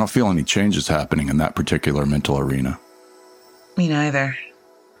I don't feel any changes happening in that particular mental arena. Me neither.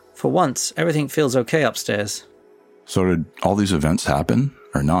 For once, everything feels okay upstairs. So did all these events happen,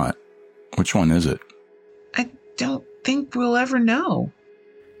 or not? Which one is it? I don't think we'll ever know.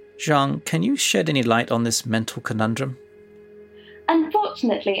 Zhang, can you shed any light on this mental conundrum?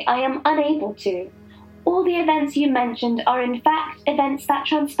 Unfortunately, I am unable to. All the events you mentioned are in fact events that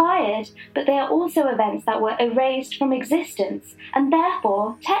transpired, but they are also events that were erased from existence, and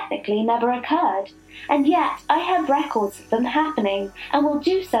therefore technically never occurred. And yet, I have records of them happening, and will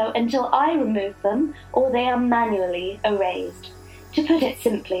do so until I remove them, or they are manually erased. To put it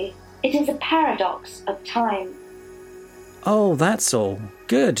simply, it is a paradox of time. Oh, that's all.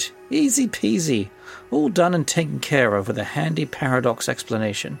 Good. Easy peasy. All done and taken care of with a handy paradox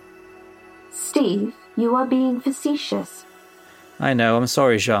explanation. Steve, you are being facetious. I know, I'm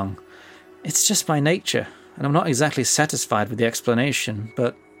sorry, Zhang. It's just my nature, and I'm not exactly satisfied with the explanation,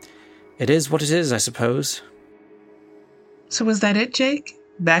 but it is what it is, I suppose. So was that it, Jake?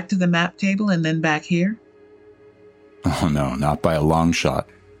 Back to the map table and then back here? Oh no, not by a long shot.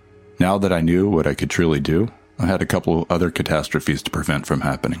 Now that I knew what I could truly do, I had a couple other catastrophes to prevent from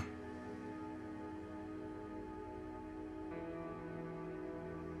happening.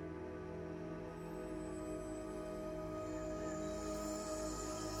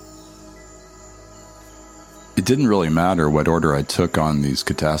 It didn't really matter what order I took on these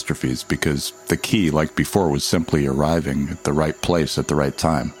catastrophes because the key, like before, was simply arriving at the right place at the right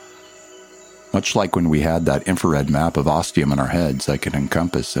time. Much like when we had that infrared map of Ostium in our heads, I could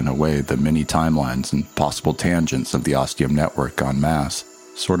encompass in a way the many timelines and possible tangents of the Ostium network en masse,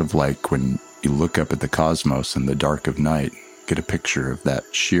 sort of like when you look up at the cosmos in the dark of night, get a picture of that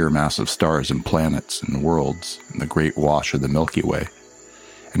sheer mass of stars and planets and worlds and the great wash of the Milky Way.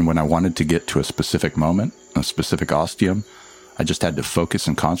 And when I wanted to get to a specific moment, a specific Ostium, I just had to focus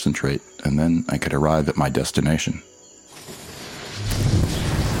and concentrate, and then I could arrive at my destination.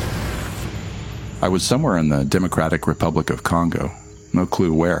 I was somewhere in the Democratic Republic of Congo, no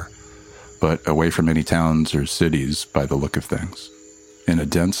clue where, but away from any towns or cities by the look of things, in a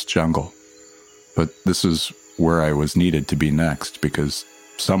dense jungle. But this is where I was needed to be next because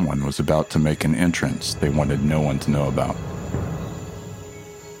someone was about to make an entrance they wanted no one to know about.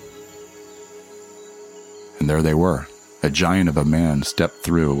 And there they were. A giant of a man stepped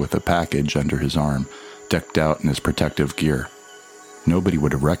through with a package under his arm, decked out in his protective gear. Nobody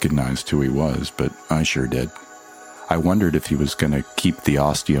would have recognized who he was, but I sure did. I wondered if he was going to keep the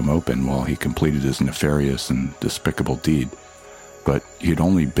Ostium open while he completed his nefarious and despicable deed. But he had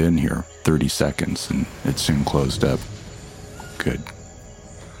only been here 30 seconds, and it soon closed up. Good.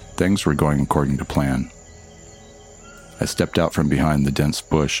 Things were going according to plan. I stepped out from behind the dense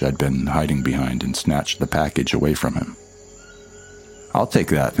bush I'd been hiding behind and snatched the package away from him. "I'll take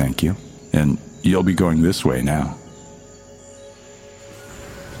that, thank you. And you'll be going this way now."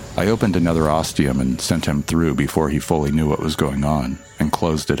 I opened another Ostium and sent him through before he fully knew what was going on, and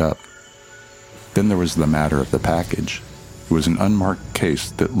closed it up. Then there was the matter of the package. It was an unmarked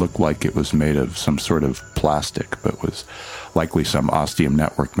case that looked like it was made of some sort of plastic, but was likely some Ostium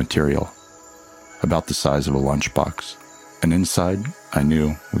network material, about the size of a lunchbox. And inside, I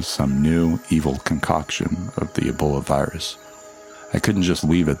knew, was some new, evil concoction of the Ebola virus. I couldn't just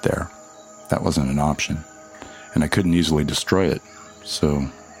leave it there. That wasn't an option. And I couldn't easily destroy it. So,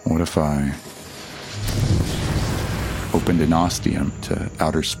 what if I... opened an ostium to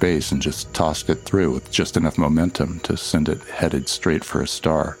outer space and just tossed it through with just enough momentum to send it headed straight for a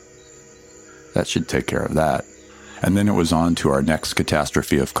star. That should take care of that. And then it was on to our next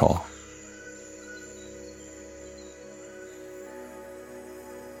catastrophe of call.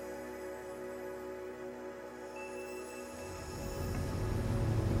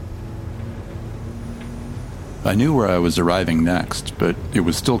 I knew where I was arriving next, but it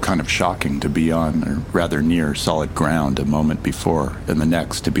was still kind of shocking to be on, or rather near, solid ground a moment before, and the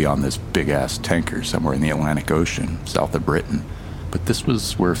next to be on this big-ass tanker somewhere in the Atlantic Ocean, south of Britain. But this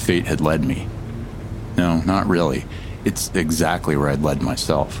was where fate had led me. No, not really. It's exactly where I'd led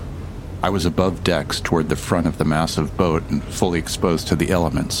myself. I was above decks toward the front of the massive boat and fully exposed to the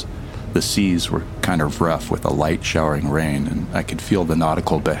elements. The seas were kind of rough with a light showering rain, and I could feel the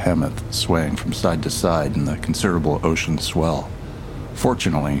nautical behemoth swaying from side to side in the considerable ocean swell.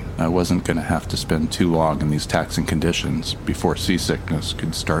 Fortunately, I wasn't going to have to spend too long in these taxing conditions before seasickness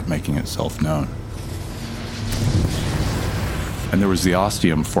could start making itself known. And there was the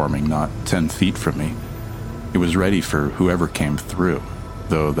ostium forming not 10 feet from me. It was ready for whoever came through,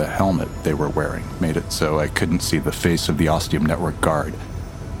 though the helmet they were wearing made it so I couldn't see the face of the Ostium Network guard.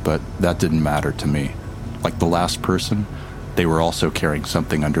 But that didn't matter to me. Like the last person, they were also carrying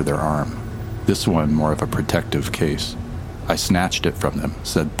something under their arm. This one more of a protective case. I snatched it from them,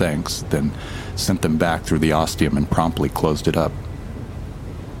 said thanks, then sent them back through the ostium and promptly closed it up.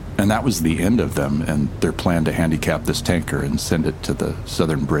 And that was the end of them and their plan to handicap this tanker and send it to the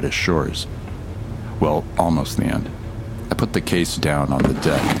southern British shores. Well, almost the end. I put the case down on the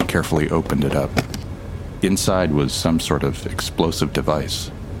deck and carefully opened it up. Inside was some sort of explosive device,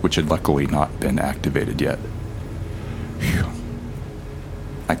 which had luckily not been activated yet. Phew.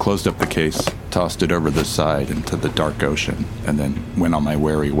 I closed up the case, tossed it over the side into the dark ocean, and then went on my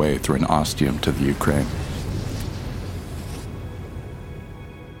wary way through an ostium to the Ukraine.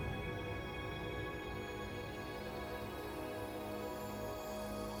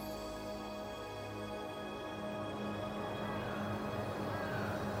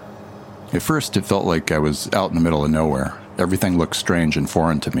 At first, it felt like I was out in the middle of nowhere. Everything looked strange and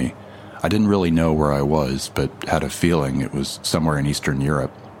foreign to me. I didn't really know where I was, but had a feeling it was somewhere in Eastern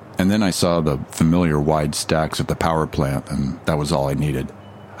Europe. And then I saw the familiar wide stacks at the power plant, and that was all I needed.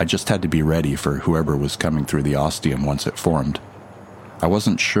 I just had to be ready for whoever was coming through the ostium once it formed. I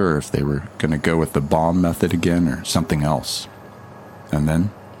wasn't sure if they were going to go with the bomb method again or something else. And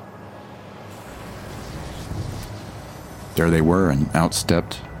then there they were, and out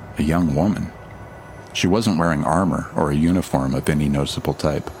stepped a young woman. She wasn't wearing armor or a uniform of any noticeable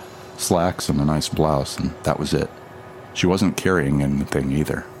type. Slacks and a nice blouse, and that was it. She wasn't carrying anything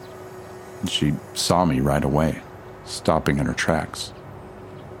either. She saw me right away, stopping in her tracks.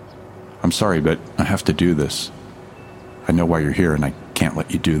 "I'm sorry, but I have to do this. I know why you're here, and I can't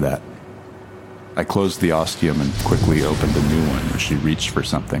let you do that." I closed the ostium and quickly opened a new one as she reached for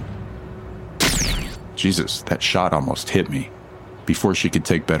something. Jesus, that shot almost hit me. Before she could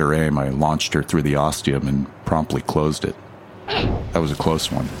take better aim, I launched her through the ostium and promptly closed it. That was a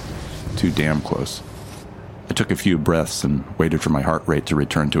close one. Too damn close. I took a few breaths and waited for my heart rate to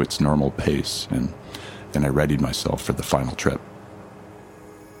return to its normal pace, and then I readied myself for the final trip.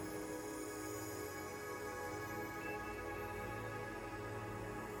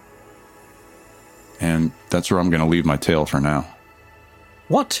 And that's where I'm going to leave my tale for now.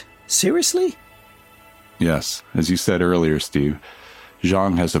 What? Seriously? Yes, as you said earlier, Steve,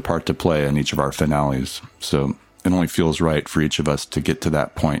 Zhang has a part to play in each of our finales, so it only feels right for each of us to get to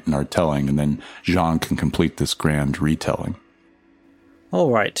that point in our telling, and then Zhang can complete this grand retelling.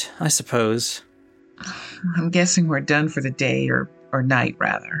 All right, I suppose. I'm guessing we're done for the day, or night,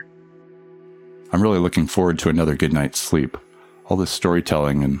 rather. I'm really looking forward to another good night's sleep. All this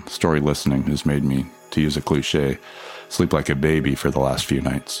storytelling and story listening has made me, to use a cliche, sleep like a baby for the last few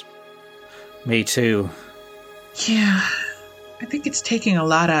nights. Me too. Yeah, I think it's taking a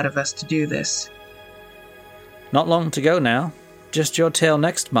lot out of us to do this. Not long to go now. Just your tale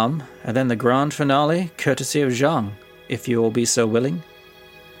next, Mum, and then the grand finale, courtesy of Zhang, if you will be so willing.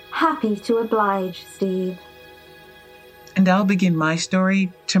 Happy to oblige, Steve. And I'll begin my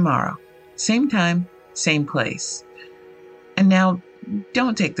story tomorrow. Same time, same place. And now,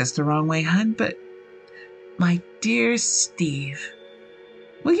 don't take this the wrong way, hun, but my dear Steve,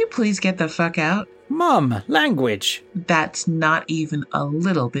 will you please get the fuck out? Mum, language. That's not even a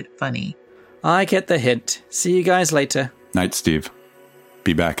little bit funny. I get the hint. See you guys later. Night, Steve.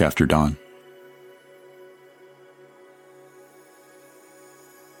 Be back after dawn.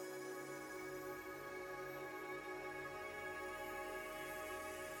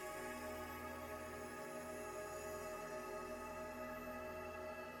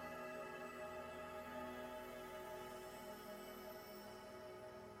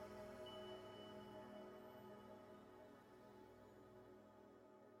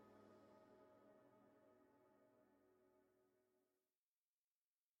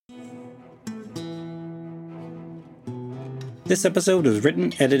 This episode was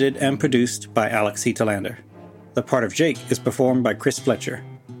written, edited, and produced by Alex C. Talander. The part of Jake is performed by Chris Fletcher.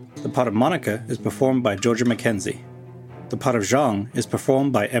 The part of Monica is performed by Georgia McKenzie. The part of Zhang is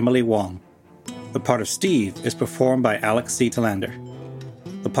performed by Emily Wong. The part of Steve is performed by Alex C. Talander.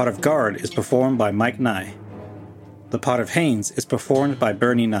 The part of Guard is performed by Mike Nye. The part of Haynes is performed by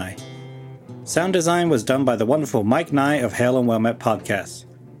Bernie Nye. Sound design was done by the wonderful Mike Nye of Hail and Well Met Podcasts.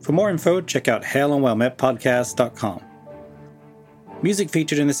 For more info, check out hailandwellmetpodcast.com. Music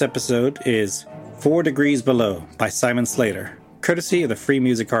featured in this episode is 4 Degrees Below by Simon Slater, courtesy of the Free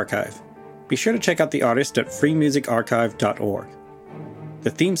Music Archive. Be sure to check out the artist at freemusicarchive.org. The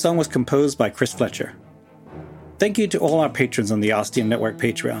theme song was composed by Chris Fletcher. Thank you to all our patrons on the Ostium Network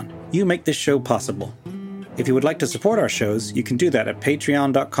Patreon. You make this show possible. If you would like to support our shows, you can do that at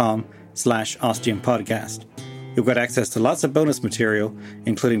patreon.com/OstiumPodcast. You'll get access to lots of bonus material,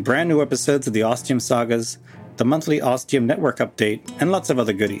 including brand new episodes of the Ostium Sagas, the monthly Ostium Network update, and lots of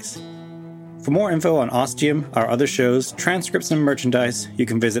other goodies. For more info on Ostium, our other shows, transcripts, and merchandise, you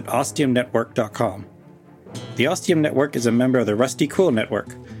can visit ostiumnetwork.com. The Ostium Network is a member of the Rusty Quill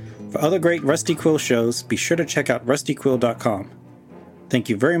Network. For other great Rusty Quill shows, be sure to check out rustyquill.com. Thank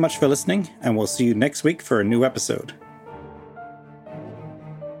you very much for listening, and we'll see you next week for a new episode.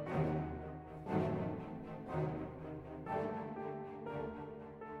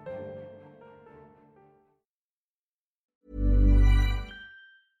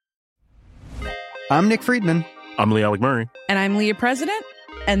 I'm Nick Friedman. I'm Lee Alec Murray. And I'm Leah President.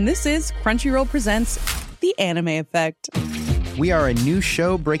 And this is Crunchyroll Presents The Anime Effect. We are a new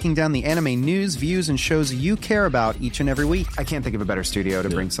show breaking down the anime news, views, and shows you care about each and every week. I can't think of a better studio to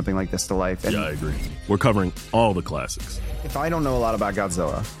bring something like this to life. And I agree. We're covering all the classics. If I don't know a lot about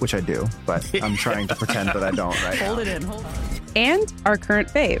Godzilla, which I do, but I'm trying to pretend that I don't right Hold it in. And our current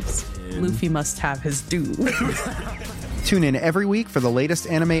faves. Luffy must have his due. Tune in every week for the latest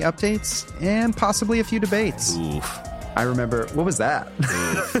anime updates and possibly a few debates. Oof. I remember, what was that?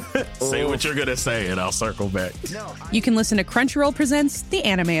 Say what you're going to say and I'll circle back. You can listen to Crunchyroll Presents The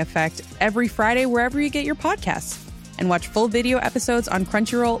Anime Effect every Friday wherever you get your podcasts. And watch full video episodes on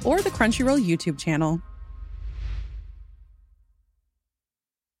Crunchyroll or the Crunchyroll YouTube channel.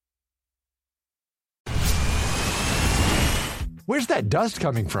 Where's that dust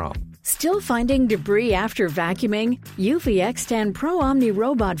coming from? Still finding debris after vacuuming? Eufy X10 Pro Omni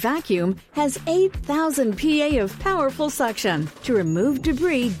Robot Vacuum has 8,000 PA of powerful suction to remove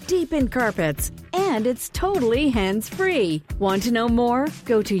debris deep in carpets. And it's totally hands-free. Want to know more?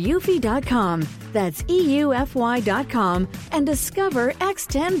 Go to eufy.com. That's EUFY.com and discover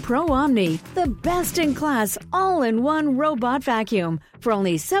X10 Pro Omni, the best-in-class all-in-one robot vacuum for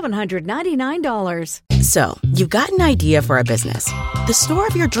only $799. So, you've got an idea for a business. The store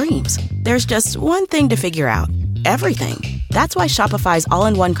of your dreams. There's just one thing to figure out. Everything. That's why Shopify's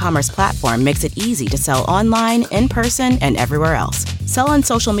all-in-one commerce platform makes it easy to sell online, in person, and everywhere else. Sell on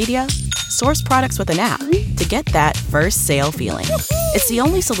social media, source products with an app to get that first sale feeling. It's the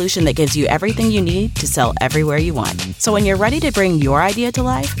only solution that gives you everything you need to sell everywhere you want. So when you're ready to bring your idea to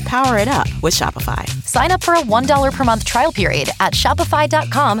life, power it up with Shopify. Sign up for a $1 per month trial period at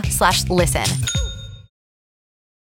shopify.com/listen.